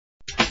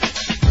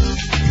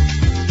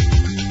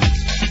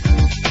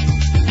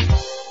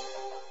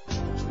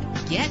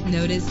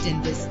noticed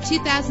in this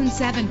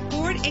 2007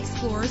 Ford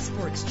Explorer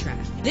Sports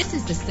Trac. This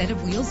is the set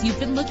of wheels you've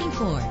been looking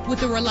for,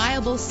 with a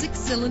reliable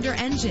 6-cylinder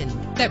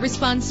engine that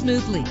responds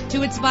smoothly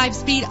to its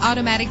 5-speed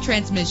automatic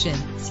transmission.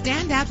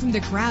 Stand out from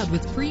the crowd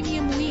with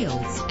premium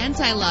wheels.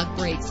 Anti-lock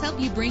brakes help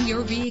you bring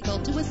your vehicle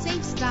to a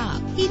safe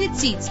stop. Heated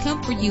seats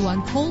comfort you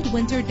on cold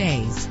winter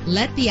days.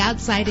 Let the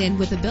outside in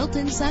with a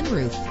built-in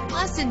sunroof.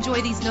 Plus,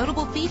 enjoy these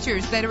notable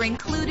features that are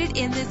included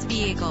in this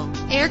vehicle: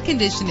 air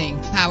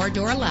conditioning, power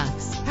door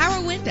locks,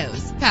 power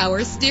windows,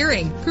 power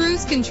steering,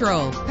 cruise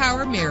control,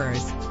 power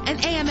mirrors,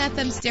 an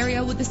AM/FM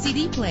stereo with a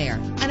CD player,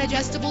 an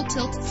adjustable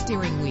tilt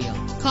steering wheel.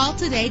 Call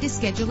today to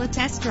schedule a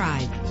test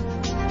drive.